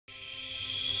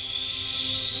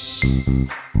Hello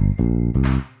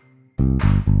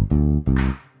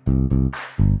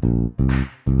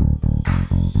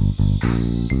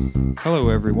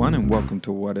everyone and welcome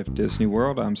to What If Disney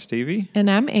World. I'm Stevie.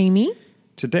 And I'm Amy.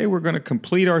 Today we're going to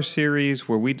complete our series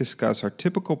where we discuss our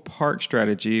typical park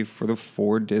strategy for the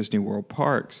 4 Disney World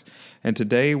parks. And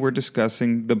today we're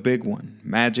discussing the big one,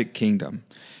 Magic Kingdom.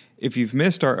 If you've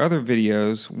missed our other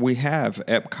videos, we have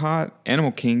Epcot,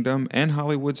 Animal Kingdom, and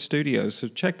Hollywood Studios, so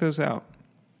check those out.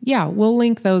 Yeah, we'll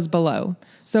link those below.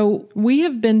 So we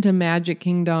have been to Magic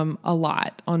Kingdom a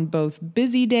lot on both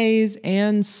busy days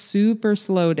and super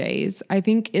slow days. I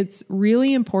think it's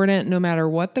really important, no matter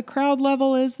what the crowd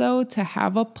level is, though, to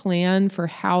have a plan for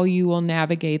how you will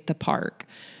navigate the park.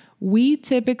 We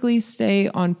typically stay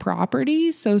on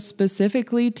property, so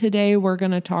specifically today we're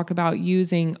going to talk about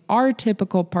using our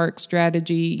typical park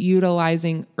strategy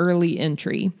utilizing early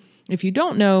entry. If you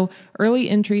don't know, early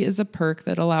entry is a perk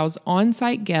that allows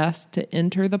on-site guests to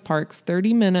enter the parks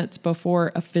 30 minutes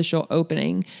before official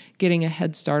opening, getting a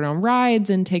head start on rides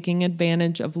and taking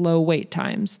advantage of low wait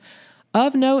times.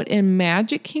 Of note, in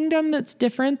Magic Kingdom that's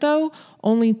different though,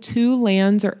 only 2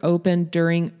 lands are open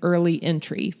during early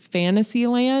entry,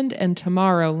 Fantasyland and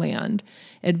Tomorrowland.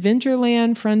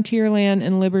 Adventureland, Frontierland,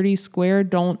 and Liberty Square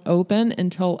don't open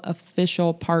until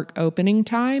official park opening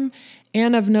time.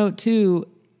 And of note too,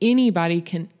 anybody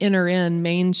can enter in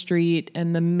Main Street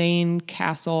and the main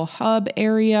castle hub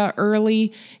area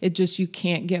early. It just, you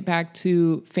can't get back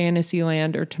to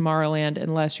Fantasyland or Tomorrowland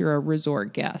unless you're a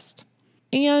resort guest.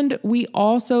 And we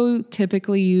also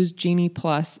typically use Genie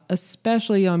Plus,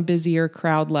 especially on busier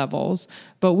crowd levels.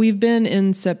 But we've been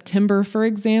in September, for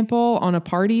example, on a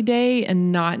party day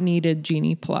and not needed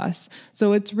Genie Plus.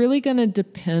 So it's really going to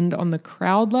depend on the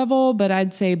crowd level, but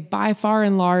I'd say by far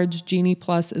and large, Genie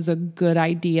Plus is a good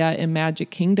idea in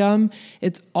Magic Kingdom.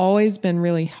 It's always been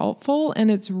really helpful,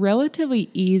 and it's relatively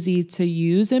easy to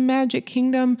use in Magic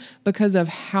Kingdom because of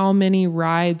how many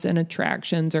rides and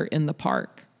attractions are in the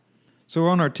park. So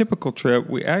on our typical trip,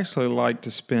 we actually like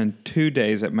to spend 2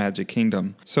 days at Magic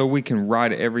Kingdom so we can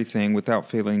ride everything without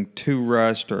feeling too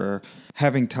rushed or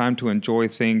having time to enjoy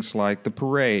things like the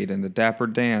parade and the Dapper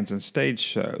Dans and stage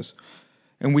shows.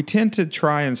 And we tend to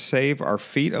try and save our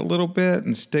feet a little bit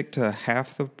and stick to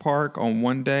half the park on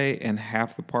one day and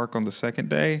half the park on the second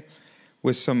day,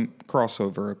 with some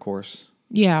crossover, of course.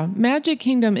 Yeah, Magic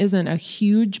Kingdom isn't a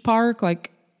huge park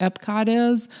like Epcot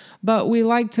is, but we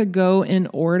like to go in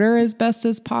order as best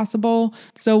as possible.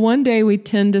 So one day we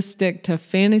tend to stick to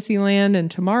Fantasyland and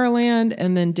Tomorrowland,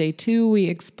 and then day 2 we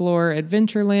explore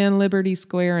Adventureland, Liberty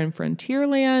Square, and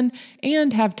Frontierland,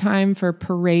 and have time for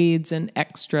parades and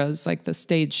extras like the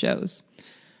stage shows.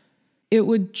 It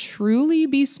would truly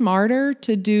be smarter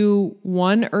to do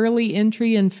 1 early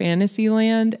entry in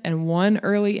Fantasyland and 1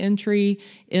 early entry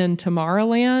in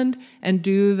Tomorrowland and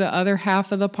do the other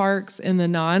half of the parks in the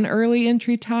non-early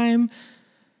entry time.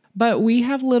 But we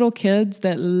have little kids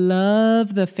that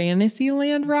love the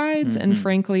Fantasyland rides, and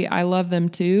frankly, I love them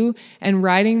too. And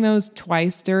riding those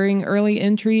twice during early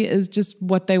entry is just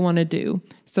what they want to do.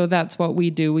 So that's what we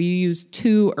do. We use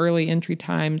 2 early entry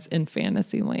times in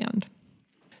Fantasyland.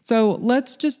 So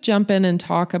let's just jump in and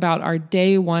talk about our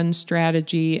day 1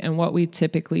 strategy and what we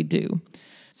typically do.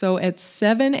 So at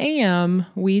 7 a.m.,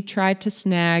 we try to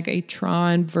snag a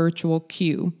Tron Virtual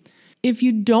Queue. If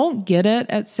you don't get it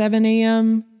at 7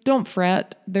 a.m., don't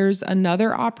fret. There's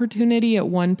another opportunity at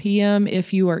 1 p.m.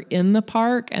 if you are in the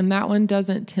park, and that one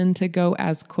doesn't tend to go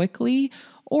as quickly.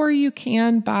 Or you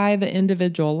can buy the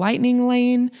individual lightning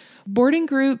lane. Boarding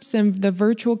groups and the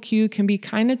virtual queue can be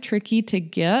kind of tricky to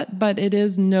get, but it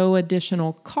is no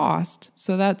additional cost,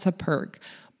 so that's a perk.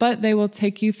 But they will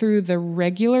take you through the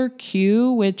regular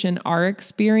queue, which in our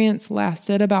experience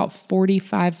lasted about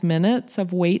 45 minutes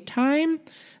of wait time.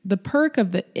 The perk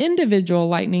of the individual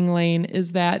lightning lane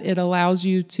is that it allows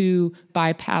you to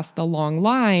bypass the long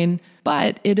line,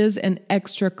 but it is an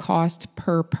extra cost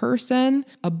per person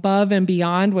above and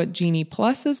beyond what Genie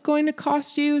Plus is going to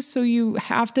cost you. So you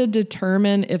have to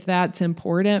determine if that's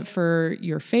important for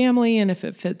your family and if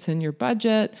it fits in your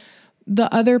budget.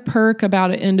 The other perk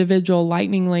about an individual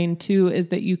lightning lane too is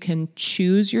that you can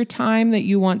choose your time that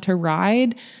you want to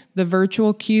ride. The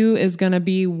virtual queue is going to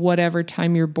be whatever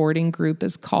time your boarding group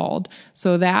is called.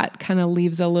 So that kind of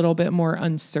leaves a little bit more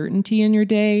uncertainty in your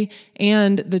day.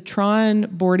 And the Tron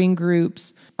boarding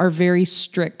groups are very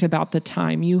strict about the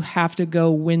time. You have to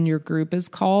go when your group is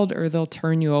called or they'll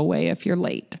turn you away if you're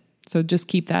late. So just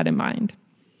keep that in mind.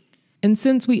 And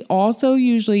since we also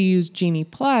usually use Genie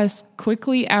Plus,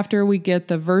 quickly after we get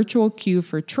the virtual queue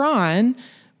for Tron,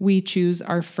 we choose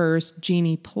our first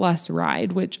Genie Plus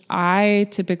ride, which I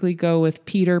typically go with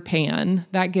Peter Pan.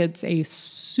 That gets a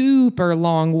super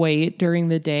long wait during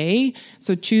the day,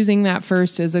 so choosing that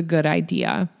first is a good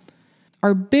idea.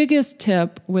 Our biggest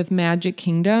tip with Magic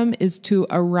Kingdom is to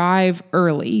arrive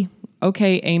early.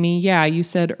 Okay, Amy, yeah, you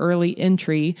said early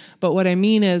entry, but what I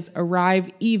mean is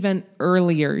arrive even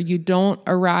earlier. You don't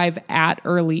arrive at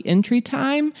early entry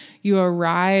time. You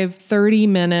arrive 30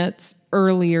 minutes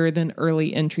earlier than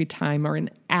early entry time, or an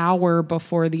hour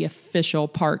before the official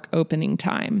park opening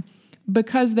time,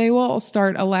 because they will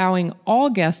start allowing all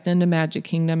guests into Magic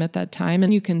Kingdom at that time,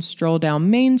 and you can stroll down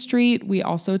Main Street. We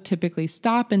also typically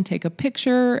stop and take a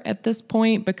picture at this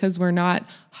point because we're not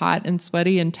hot and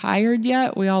sweaty and tired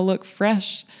yet. We all look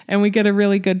fresh and we get a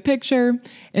really good picture.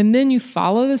 And then you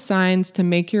follow the signs to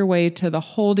make your way to the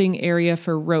holding area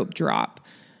for rope drop.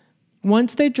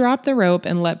 Once they drop the rope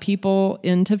and let people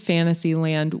into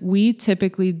Fantasyland, we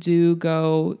typically do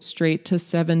go straight to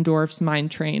Seven Dwarfs Mine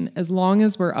Train, as long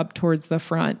as we're up towards the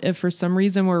front. If for some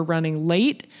reason we're running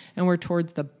late and we're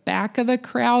towards the back of the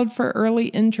crowd for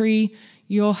early entry,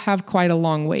 you'll have quite a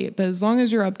long wait. But as long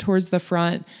as you're up towards the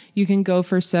front, you can go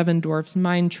for Seven Dwarfs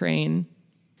Mine Train.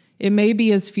 It may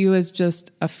be as few as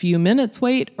just a few minutes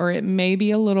wait, or it may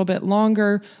be a little bit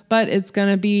longer, but it's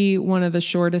going to be one of the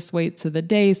shortest waits of the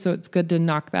day, so it's good to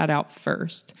knock that out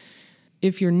first.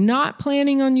 If you're not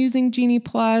planning on using Genie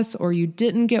Plus, or you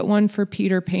didn't get one for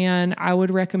Peter Pan, I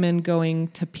would recommend going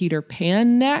to Peter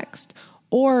Pan next.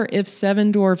 Or if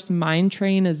Seven Dwarfs Mine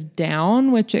Train is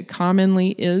down, which it commonly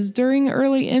is during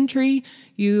early entry,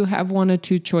 you have one of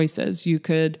two choices. You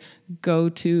could go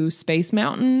to Space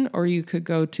Mountain, or you could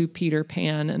go to Peter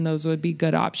Pan, and those would be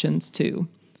good options too.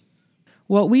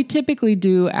 What we typically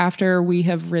do after we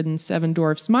have ridden Seven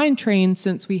Dwarfs Mine Train,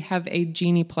 since we have a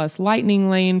Genie Plus Lightning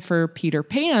Lane for Peter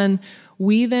Pan,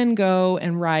 we then go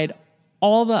and ride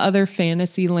all the other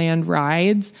Fantasyland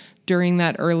rides during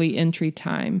that early entry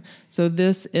time. So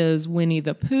this is Winnie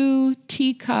the Pooh,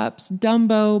 Teacups,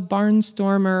 Dumbo,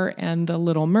 Barnstormer, and the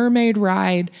Little Mermaid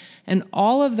ride. And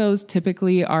all of those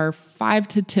typically are 5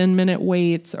 to 10 minute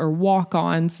waits or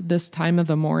walk-ons this time of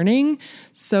the morning.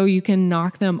 So you can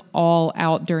knock them all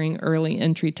out during early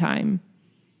entry time.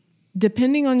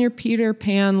 Depending on your Peter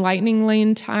Pan Lightning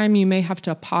Lane time, you may have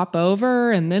to pop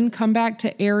over and then come back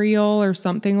to Ariel or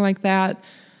something like that.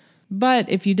 But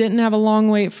if you didn't have a long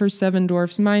wait for Seven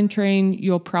Dwarfs Mine Train,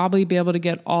 you'll probably be able to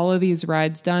get all of these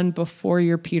rides done before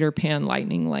your Peter Pan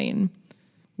Lightning Lane.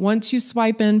 Once you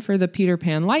swipe in for the Peter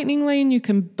Pan Lightning Lane, you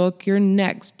can book your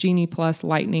next Genie Plus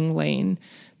Lightning Lane.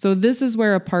 So this is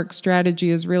where a park strategy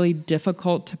is really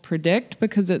difficult to predict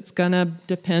because it's going to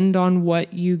depend on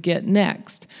what you get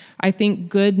next. I think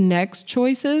good next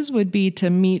choices would be to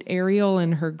meet Ariel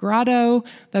in her grotto.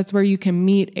 That's where you can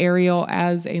meet Ariel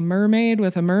as a mermaid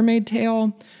with a mermaid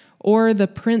tail, or the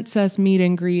princess meet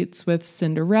and greets with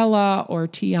Cinderella or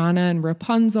Tiana and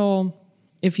Rapunzel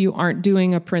if you aren't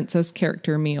doing a princess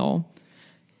character meal.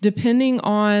 Depending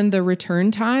on the return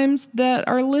times that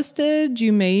are listed,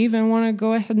 you may even want to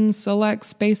go ahead and select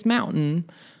Space Mountain.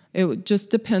 It just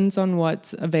depends on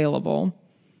what's available.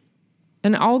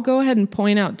 And I'll go ahead and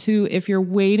point out too, if you're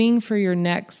waiting for your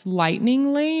next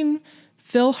Lightning Lane,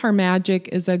 PhilharMagic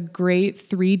is a great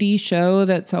 3D show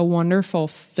that's a wonderful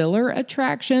filler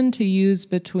attraction to use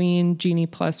between Genie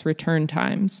Plus return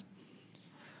times.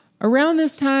 Around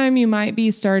this time, you might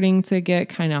be starting to get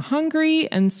kind of hungry,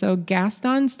 and so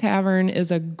Gaston's Tavern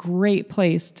is a great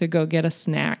place to go get a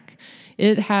snack.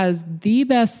 It has the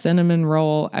best cinnamon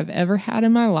roll I've ever had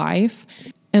in my life,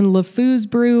 and LeFou's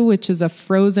Brew, which is a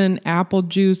frozen apple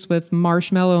juice with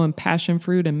marshmallow and passion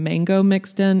fruit and mango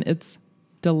mixed in. It's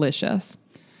delicious.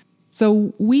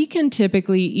 So we can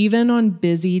typically, even on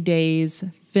busy days,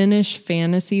 finish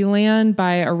Fantasyland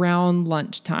by around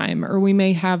lunchtime, or we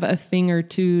may have a thing or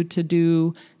two to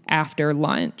do after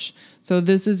lunch. So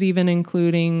this is even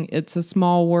including It's a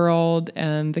Small World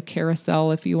and the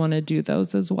Carousel if you want to do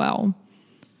those as well.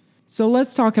 So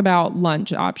let's talk about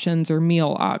lunch options or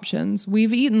meal options.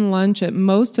 We've eaten lunch at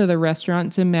most of the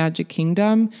restaurants in Magic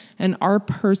Kingdom, and our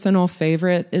personal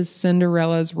favorite is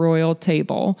Cinderella's Royal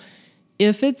Table.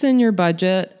 If it's in your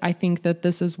budget, I think that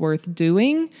this is worth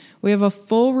doing. We have a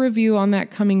full review on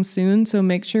that coming soon, so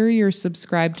make sure you're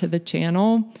subscribed to the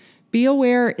channel. Be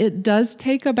aware it does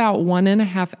take about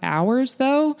 1.5 hours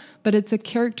though, but it's a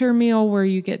character meal where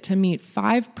you get to meet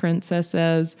 5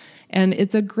 princesses, and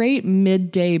it's a great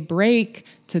midday break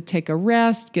to take a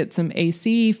rest, get some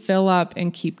AC, fill up,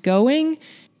 and keep going.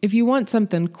 If you want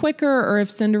something quicker or if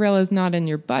Cinderella's not in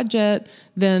your budget,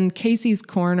 then Casey's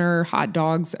Corner hot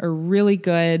dogs are really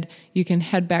good. You can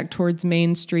head back towards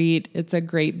Main Street. It's a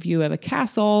great view of the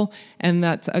castle, and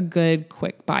that's a good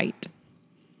quick bite.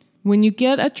 When you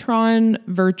get a Tron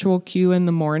Virtual Queue in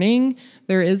the morning,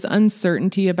 there is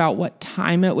uncertainty about what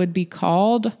time it would be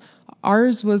called.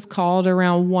 Ours was called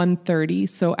around 1:30,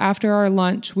 so after our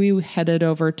lunch, we headed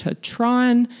over to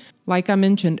Tron. Like I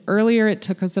mentioned earlier, it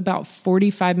took us about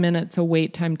 45 minutes of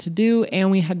wait time to do,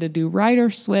 and we had to do rider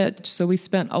switch, so we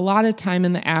spent a lot of time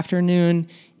in the afternoon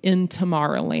in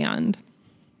Tomorrowland.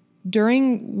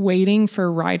 During waiting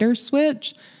for rider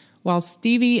switch, while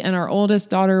Stevie and our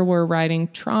oldest daughter were riding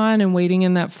Tron and waiting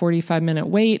in that 45-minute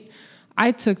wait,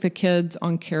 I took the kids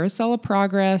on Carousel of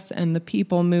Progress and the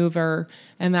People Mover,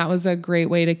 and that was a great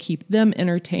way to keep them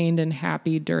entertained and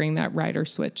happy during that rider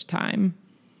switch time.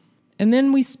 And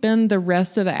then we spend the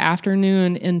rest of the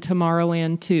afternoon in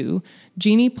Tomorrowland too.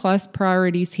 Genie Plus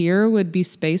priorities here would be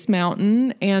Space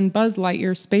Mountain and Buzz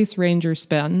Lightyear Space Ranger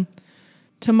Spin.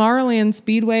 Tomorrowland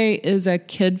Speedway is a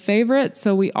kid favorite,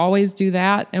 so we always do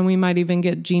that, and we might even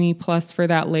get Genie Plus for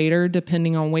that later,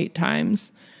 depending on wait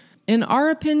times. In our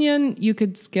opinion, you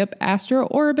could skip Astro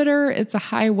Orbiter. It's a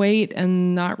high wait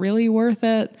and not really worth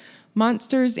it.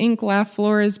 Monsters, Inc. Laugh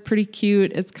Floor is pretty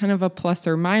cute. It's kind of a plus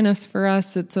or minus for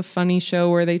us. It's a funny show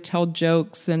where they tell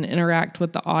jokes and interact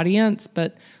with the audience,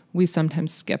 but we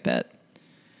sometimes skip it.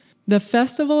 The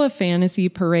Festival of Fantasy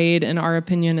Parade, in our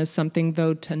opinion, is something,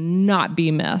 though, to not be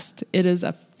missed. It is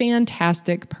a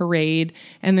fantastic parade,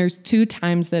 and there's 2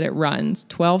 times that it runs,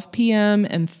 12 p.m.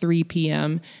 and 3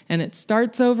 p.m., and it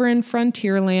starts over in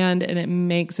Frontierland, and it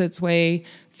makes its way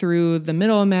through the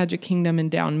middle of Magic Kingdom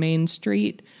and down Main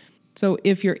Street. So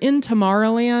if you're in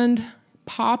Tomorrowland,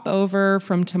 pop over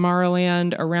from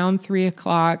Tomorrowland around 3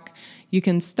 o'clock. You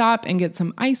can stop and get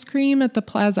some ice cream at the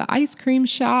Plaza Ice Cream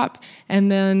Shop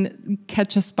and then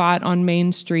catch a spot on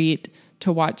Main Street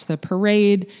to watch the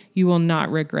parade. You will not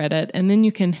regret it. And then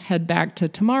you can head back to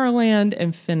Tomorrowland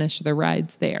and finish the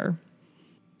rides there.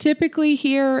 Typically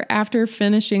here, after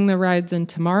finishing the rides in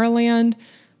Tomorrowland,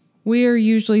 we are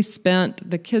usually spent.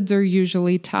 The kids are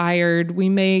usually tired. We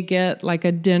may get like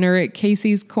a dinner at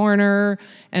Casey's Corner,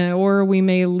 or we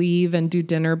may leave and do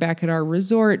dinner back at our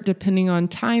resort, depending on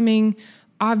timing.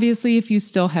 Obviously, if you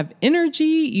still have energy,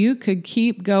 you could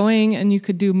keep going and you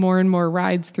could do more and more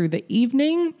rides through the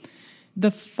evening. The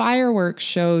fireworks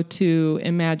show, too,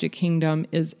 in Magic Kingdom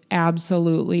is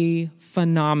absolutely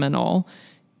phenomenal.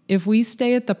 If we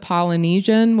stay at the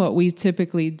Polynesian, what we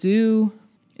typically do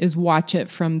is watch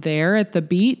it from there at the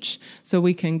beach. So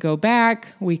we can go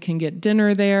back, we can get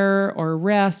dinner there or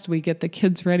rest, we get the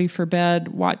kids ready for bed,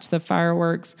 watch the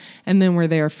fireworks, and then we're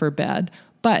there for bed.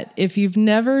 But if you've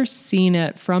never seen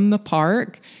it from the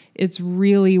park, it's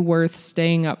really worth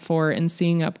staying up for and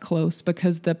seeing up close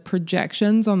because the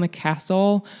projections on the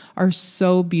castle are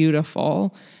so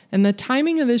beautiful. And the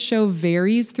timing of this show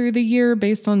varies through the year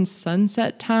based on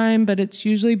sunset time, but it's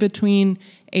usually between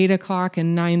 8 o'clock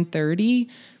and 9:30.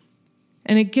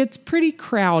 And it gets pretty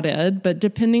crowded, but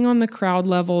depending on the crowd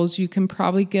levels, you can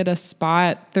probably get a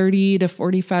spot 30 to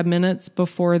 45 minutes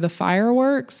before the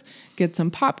fireworks, get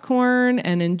some popcorn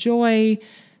and enjoy.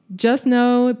 Just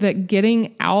know that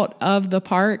getting out of the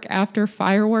park after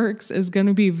fireworks is going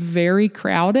to be very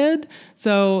crowded.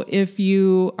 So if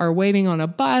you are waiting on a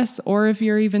bus or if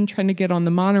you're even trying to get on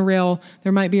the monorail,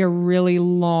 there might be a really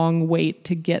long wait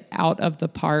to get out of the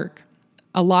park.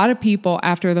 A lot of people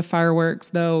after the fireworks,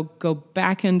 though, go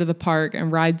back into the park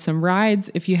and ride some rides.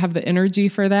 If you have the energy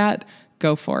for that,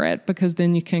 go for it, because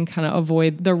then you can kind of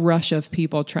avoid the rush of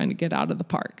people trying to get out of the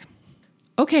park.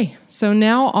 Okay, so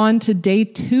now on to day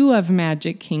 2 of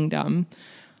Magic Kingdom.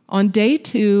 On day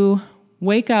 2,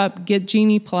 wake up, get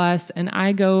Genie Plus, and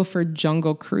I go for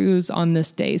Jungle Cruise on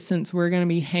this day since we're going to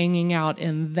be hanging out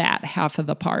in that half of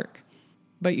the park.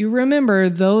 But you remember,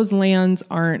 those lands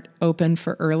aren't open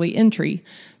for early entry.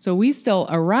 So we still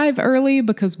arrive early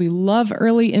because we love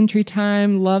early entry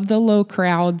time, love the low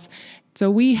crowds.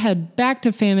 So we head back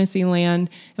to Fantasyland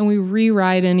and we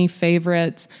rewrite any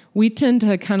favorites. We tend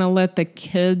to kind of let the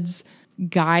kids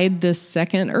guide this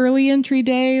second early entry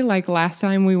day. Like last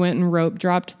time we went and rope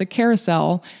dropped the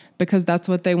carousel because that's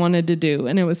what they wanted to do.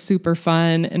 And it was super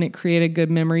fun and it created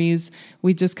good memories.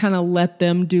 We just kind of let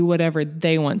them do whatever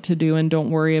they want to do and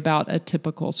don't worry about a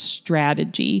typical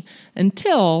strategy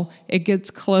until it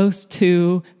gets close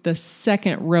to the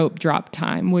second rope drop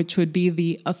time, which would be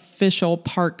the official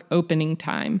park opening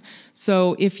time.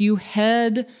 So if you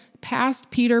head past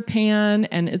Peter Pan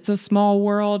and It's a Small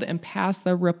World and past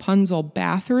the Rapunzel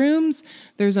bathrooms,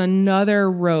 there's another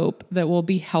rope that will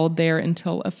be held there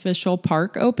until official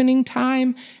park opening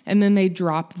time. And then they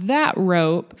drop that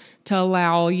rope to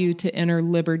allow you to enter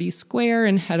Liberty Square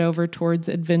and head over towards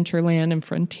Adventureland and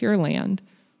Frontierland.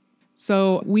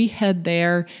 So we head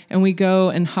there and we go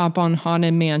and hop on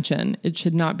Haunted Mansion. It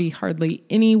should not be hardly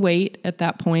any wait at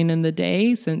that point in the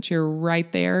day. Since you're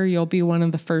right there, you'll be one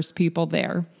of the first people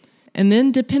there. And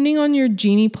then depending on your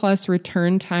Genie Plus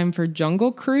return time for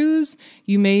Jungle Cruise,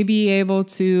 you may be able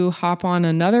to hop on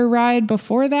another ride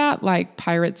before that, like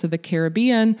Pirates of the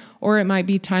Caribbean, or it might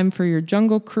be time for your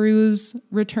Jungle Cruise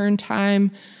return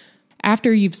time.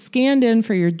 After you've scanned in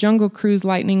for your Jungle Cruise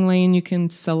Lightning Lane, you can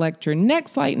select your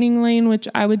next Lightning Lane, which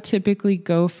I would typically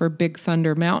go for Big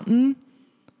Thunder Mountain.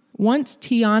 Once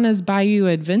Tiana's Bayou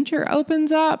Adventure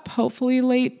opens up, hopefully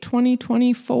late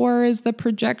 2024 is the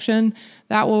projection,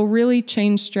 that will really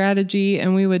change strategy,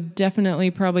 and we would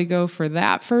definitely probably go for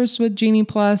that first with Genie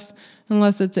Plus,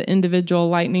 unless it's an individual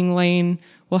Lightning Lane.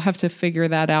 We'll have to figure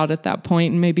that out at that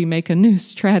point and maybe make a new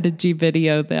strategy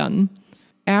video then.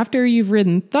 After you've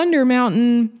ridden Thunder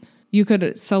Mountain, you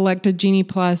could select a Genie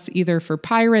Plus either for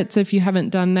Pirates if you haven't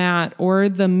done that, or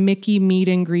the Mickey Meet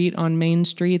and Greet on Main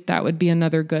Street. That would be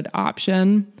another good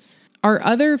option. Our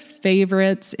other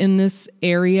favorites in this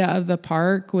area of the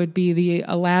park would be the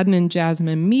Aladdin and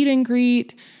Jasmine Meet and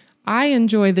Greet. I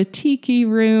enjoy the Tiki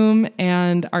Room,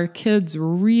 and our kids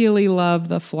really love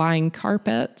the flying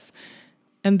carpets.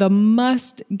 And the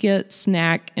must-get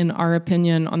snack, in our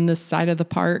opinion, on this side of the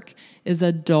park is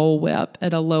a Dole Whip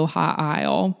at Aloha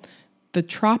Isle. The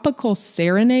Tropical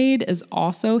Serenade is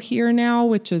also here now,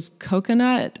 which is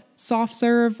coconut soft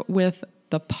serve with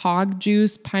the Pog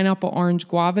juice, pineapple orange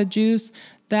guava juice.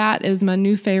 That is my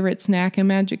new favorite snack in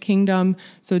Magic Kingdom,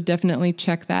 so definitely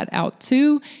check that out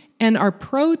too. And our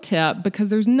pro tip, because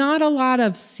there's not a lot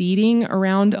of seating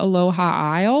around Aloha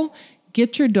Isle,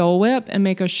 get your Dole Whip and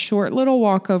make a short little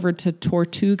walk over to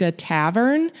Tortuga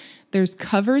Tavern. There's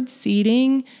covered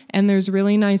seating and there's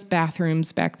really nice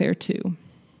bathrooms back there too.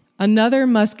 Another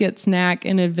must-get snack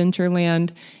in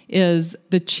Adventureland is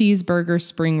the cheeseburger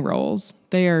spring rolls.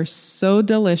 They are so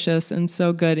delicious and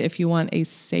so good if you want a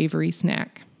savory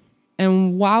snack.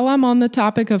 And while I'm on the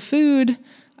topic of food,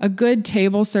 a good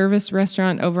table service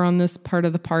restaurant over on this part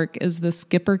of the park is the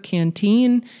Skipper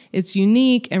Canteen. It's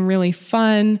unique and really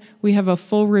fun. We have a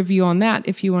full review on that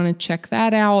if you want to check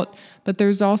that out. But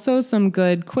there's also some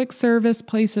good quick service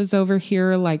places over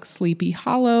here like Sleepy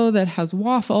Hollow that has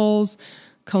waffles,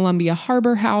 Columbia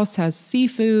Harbor House has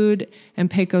seafood, and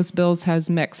Pecos Bills has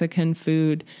Mexican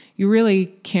food. You really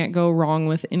can't go wrong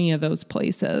with any of those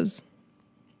places.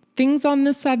 Things on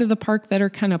this side of the park that are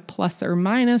kind of plus or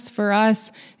minus for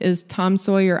us is Tom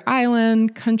Sawyer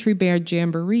Island, Country Bear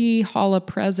Jamboree, Hall of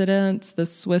Presidents, the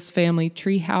Swiss Family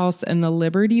Treehouse, and the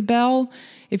Liberty Bell.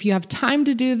 If you have time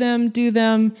to do them, do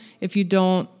them. If you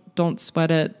don't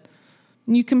sweat it.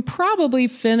 You can probably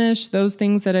finish those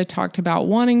things that I talked about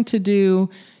wanting to do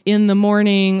in the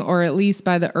morning or at least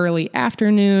by the early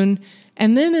afternoon.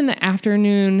 And then in the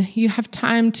afternoon, you have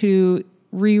time to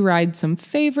re-ride some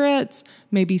favorites,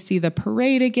 maybe see the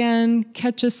parade again,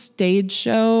 catch a stage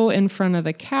show in front of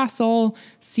the castle,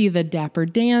 see the Dapper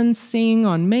Dan sing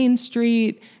on Main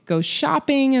Street, go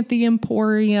shopping at the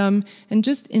Emporium, and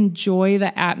just enjoy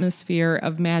the atmosphere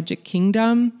of Magic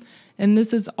Kingdom. And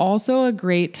this is also a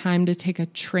great time to take a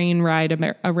train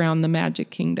ride around the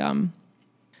Magic Kingdom.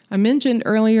 I mentioned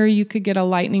earlier you could get a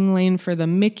lightning lane for the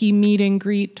Mickey meet and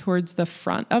greet towards the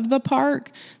front of the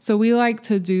park. So we like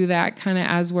to do that kind of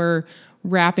as we're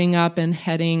wrapping up and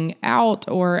heading out,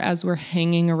 or as we're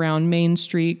hanging around Main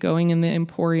Street, going in the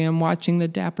Emporium, watching the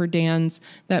Dapper Dans.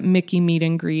 That Mickey meet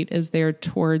and greet is there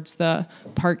towards the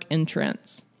park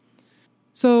entrance.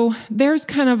 So there's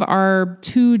kind of our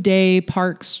 2-day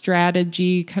park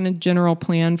strategy, kind of general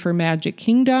plan for Magic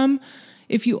Kingdom.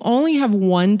 If you only have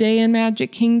 1 day in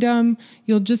Magic Kingdom,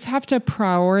 you'll just have to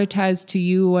prioritize to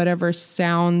you whatever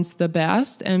sounds the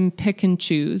best and pick and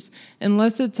choose.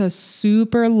 Unless it's a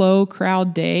super low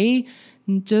crowd day,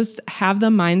 just have the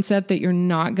mindset that you're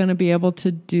not going to be able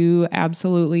to do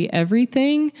absolutely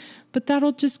everything, but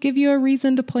that'll just give you a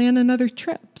reason to plan another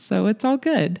trip. So it's all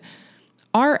good.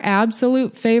 Our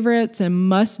absolute favorites and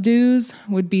must-dos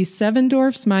would be Seven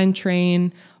Dwarfs Mine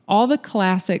Train, all the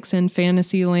classics in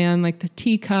Fantasyland like the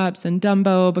Teacups and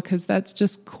Dumbo, because that's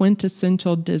just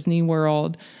quintessential Disney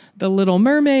World. The Little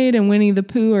Mermaid and Winnie the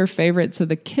Pooh are favorites of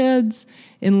the kids.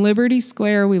 In Liberty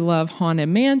Square, we love Haunted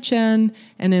Mansion.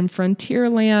 And in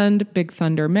Frontierland, Big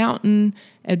Thunder Mountain.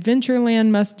 Adventureland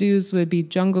must-dos would be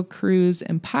Jungle Cruise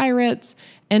and Pirates.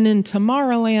 And in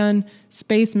Tomorrowland,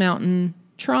 Space Mountain,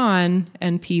 Tron,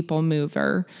 and People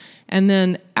Mover. And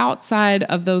then outside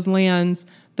of those lands,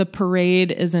 the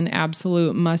parade is an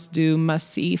absolute must-do,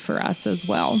 must-see for us as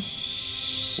well.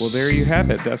 Well, there you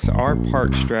have it. That's our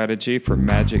park strategy for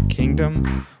Magic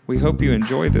Kingdom. We hope you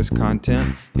enjoy this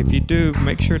content. If you do,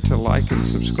 make sure to like and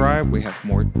subscribe. We have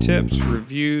more tips,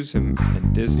 reviews, and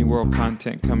Disney World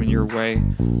content coming your way.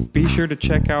 Be sure to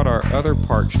check out our other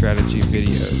park strategy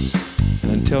videos.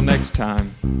 And until next time,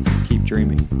 keep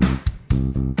dreaming.